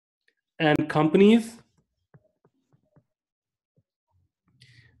and companies,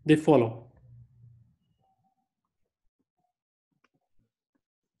 they follow.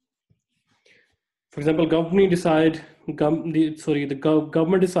 For example, government decide that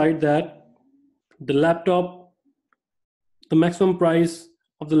the laptop, the maximum price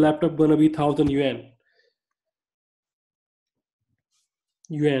of the laptop gonna be 1,000 yuan.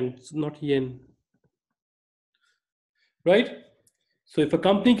 Yuan, not yen. Right? So if a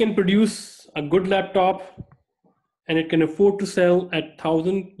company can produce a good laptop and it can afford to sell at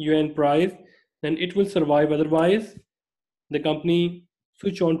 1,000 yuan price, then it will survive. Otherwise, the company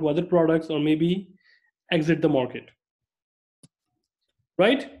switch on to other products or maybe exit the market.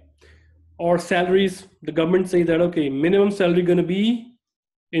 Right? Or salaries, the government say that, okay, minimum salary gonna be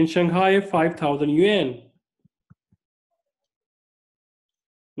in Shanghai 5,000 yuan.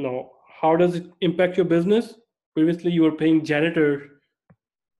 Now, how does it impact your business? Previously, you were paying janitor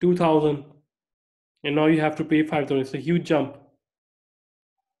 2,000, and now you have to pay 5,000. It's a huge jump.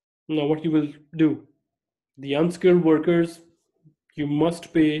 Now, what you will do? The unskilled workers, you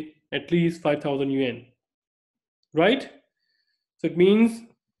must pay at least 5,000 yuan, right? So it means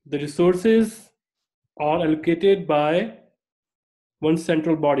the resources are allocated by one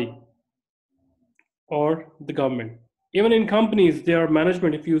central body or the government. Even in companies, there are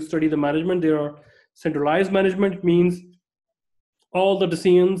management. If you study the management, there are centralized management. It means all the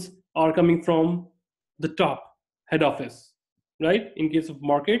decisions are coming from the top head office, right? In case of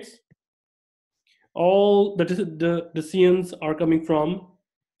markets, all the decisions are coming from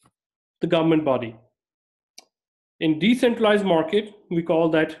the government body. In decentralized market, we call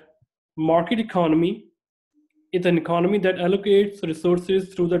that market economy. It's an economy that allocates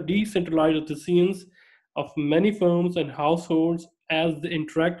resources through the decentralized decisions of many firms and households as they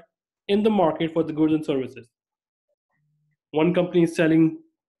interact in the market for the goods and services. One company is selling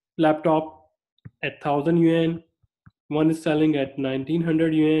laptop at 1,000 yuan, one is selling at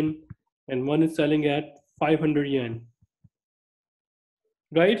 1,900 yuan, and one is selling at 500 yuan.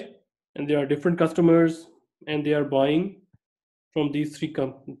 Right? And there are different customers, and they are buying from these three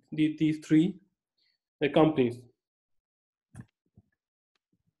companies.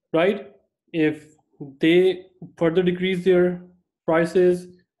 Right? If they further decrease their prices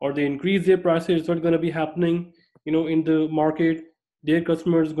or they increase their prices, it's not going to be happening, in the market. Their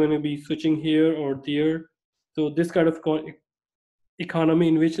customers going to be switching here or there. So this kind of economy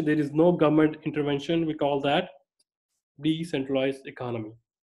in which there is no government intervention, we call that decentralized economy.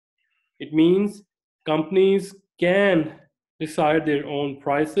 It means companies can decide their own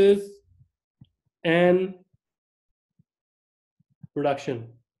prices and production.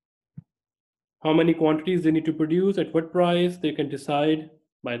 How many quantities they need to produce, at what price, they can decide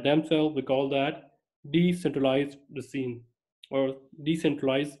by themselves. We call that decentralized decision or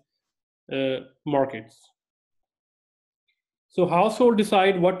decentralized markets. So household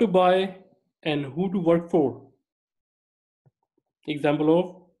decide what to buy and who to work for. Example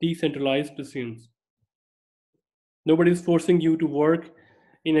of decentralized decisions. Nobody is forcing you to work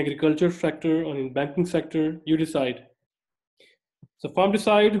in agriculture sector or in banking sector. You decide. So firm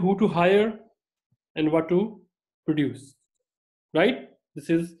decide who to hire and what to produce, right? This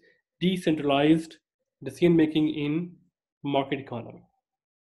is decentralized decision making in market economy.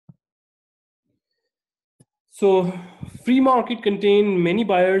 So free market contain many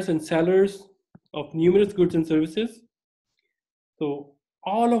buyers and sellers of numerous goods and services. So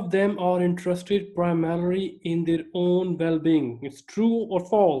all of them are interested primarily in their own well-being. It's true or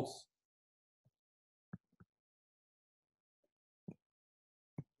false?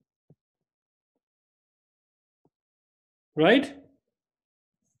 Right?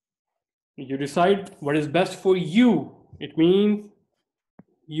 You decide what is best for you. It means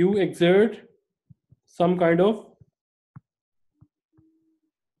you exert some kind of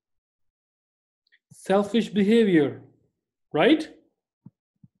selfish behavior, right?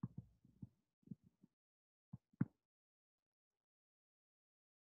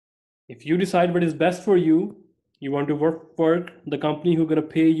 If you decide what is best for you, you want to work for the company who's going to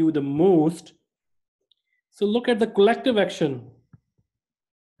pay you the most. So look at the collective action.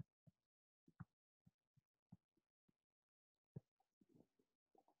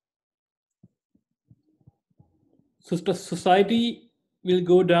 So society will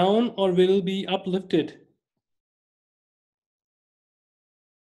go down or will be uplifted?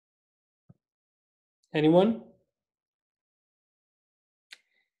 Anyone?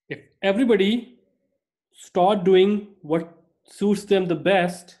 If everybody start doing what suits them the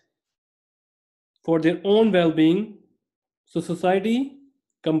best for their own well-being, so society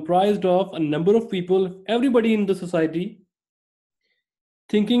comprised of a number of people, everybody in the society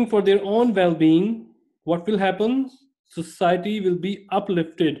thinking for their own well-being, what will happen? Society will be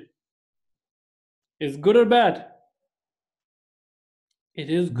uplifted. Is good or bad? It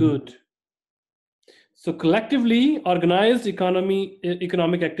is good. So collectively organized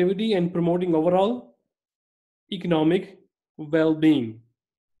economic activity and promoting overall economic well-being,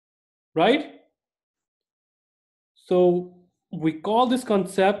 right? So we call this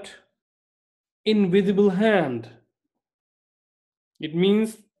concept invisible hand. It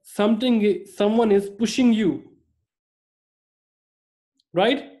means someone is pushing you,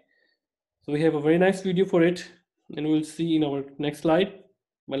 right? So we have a very nice video for it, and we'll see in our next slide.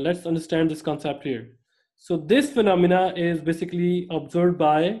 But let's understand this concept here. So this phenomena is basically observed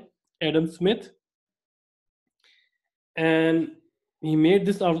by Adam Smith, and he made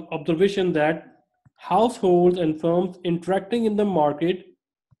this observation that households and firms interacting in the market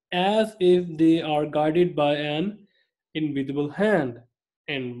as if they are guided by an invisible hand.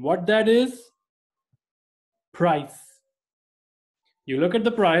 And what that is? Price. You look at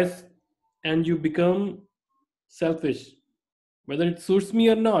the price and you become selfish. Whether it suits me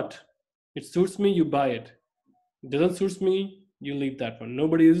or not, it suits me, you buy it. It doesn't suit me, you leave that one.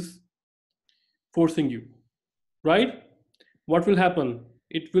 Nobody is forcing you, right? What will happen?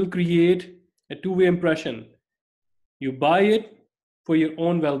 It will create a two-way impression. You buy it for your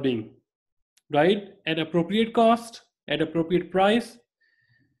own well-being, right? At appropriate cost, at appropriate price.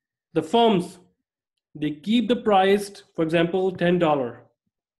 The firms, they keep the price, for example, $10.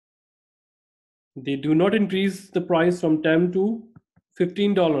 They do not increase the price from 10 to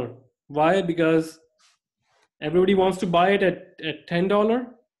 $15. Why? Because everybody wants to buy it at $10.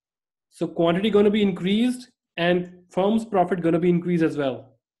 So quantity going to be increased and firm's profit going to be increased as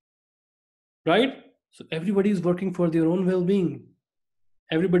well, right? So everybody is working for their own well-being.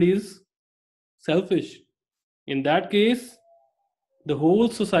 Everybody is selfish. In that case, the whole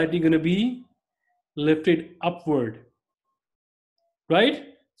society going to be lifted upward, right?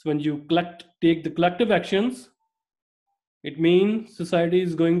 So when you take the collective actions, it means society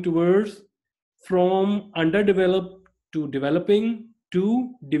is going towards from underdeveloped to developing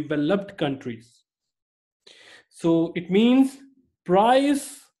to developed countries. So it means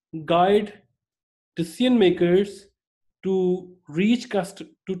price guide decision makers to reach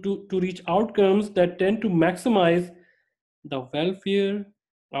to reach outcomes that tend to maximize the welfare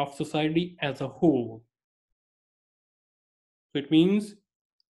of society as a whole. So it means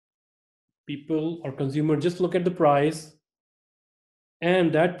people or consumer just look at the price,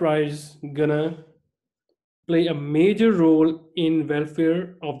 and that price gonna play a major role in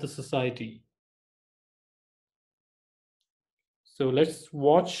welfare of the society. So let's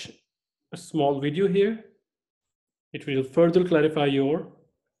watch a small video here. It will further clarify your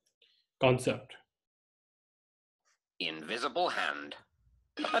concept. Invisible hand.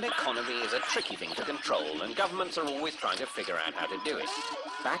 An economy is a tricky thing to control, and governments are always trying to figure out how to do it.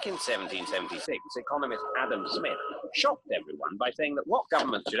 Back in 1776, economist Adam Smith shocked everyone by saying that what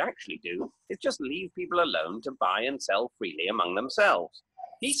governments should actually do is just leave people alone to buy and sell freely among themselves.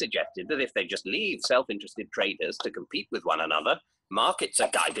 He suggested that if they just leave self-interested traders to compete with one another, markets are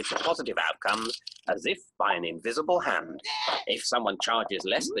guided to positive outcomes as if by an invisible hand. If someone charges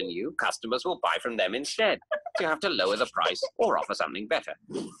less than you, customers will buy from them instead. So you have to lower the price or offer something better.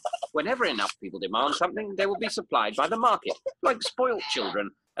 Whenever enough people demand something, they will be supplied by the market, like spoilt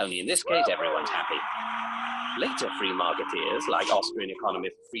children, only in this case everyone's happy. Later free marketeers, like Austrian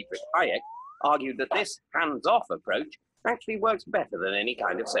economist Friedrich Hayek, argued that this hands-off approach actually works better than any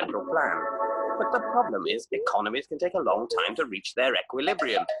kind of central plan. But the problem is economies can take a long time to reach their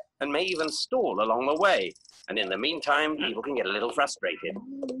equilibrium and may even stall along the way. And in the meantime, people can get a little frustrated,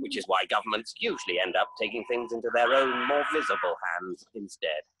 which is why governments usually end up taking things into their own more visible hands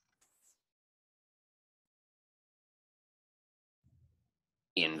instead.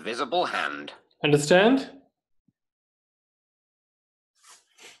 Invisible hand. Understand?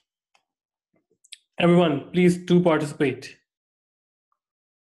 Everyone, please do participate.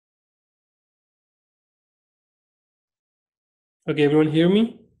 Okay, everyone hear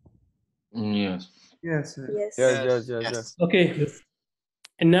me? Yes. Yes. Yes. Okay. Yes.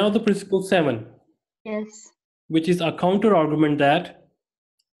 And now the principle 7. Yes. Which is a counter argument that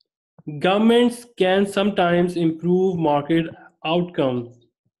governments can sometimes improve market outcomes.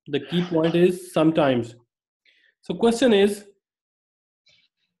 The key point is sometimes. So question is,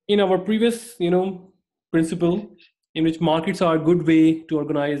 in our previous, principle in which markets are a good way to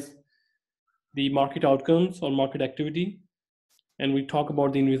organize the market outcomes or market activity, and we talk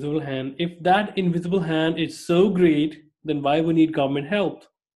about the invisible hand. If that invisible hand is so great, then why we need government help?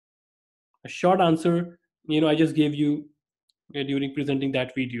 A short answer, I just gave you during presenting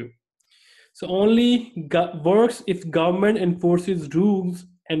that video. So only works if government enforces rules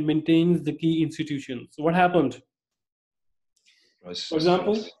and maintains the key institutions. So what happened? For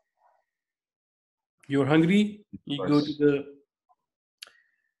example, you're hungry, you go to the,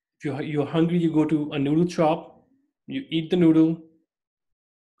 if you're hungry, you go to a noodle shop, you eat the noodle,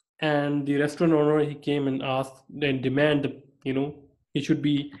 and the restaurant owner, he came and asked and demand the, he should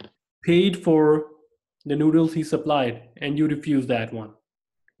be paid for the noodles he supplied, and you refuse that one.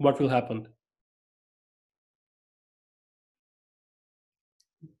 What will happen?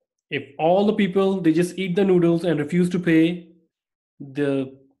 If all the people, they just eat the noodles and refuse to pay,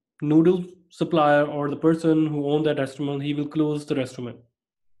 the noodle supplier or the person who owned that restaurant, he will close the restaurant.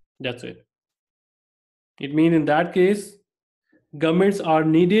 That's it. It means in that case, governments are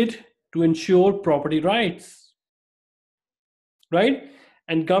needed to ensure property rights, right?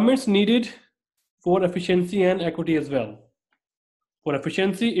 And governments needed for efficiency and equity as well. For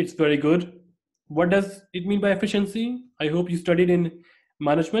efficiency, it's very good. What does it mean by efficiency? I hope you studied in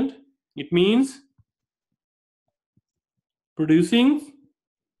management. It means producing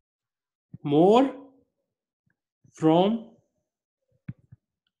more from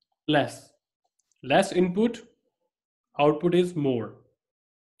less. Less input, output is more,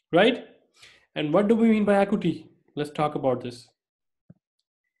 right? And what do we mean by equity? Let's talk about this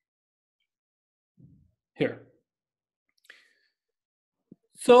here.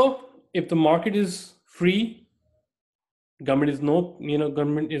 So if the market is free, government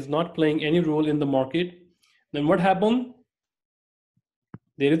is not playing any role in the market, then what happened?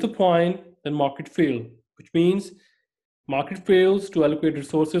 There is a point then market fail, which means market fails to allocate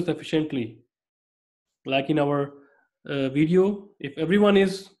resources efficiently. Like in our video, if everyone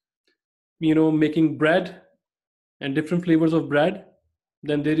is making bread and different flavors of bread,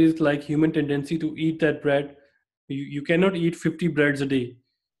 then there is like human tendency to eat that bread. You cannot eat 50 breads a day.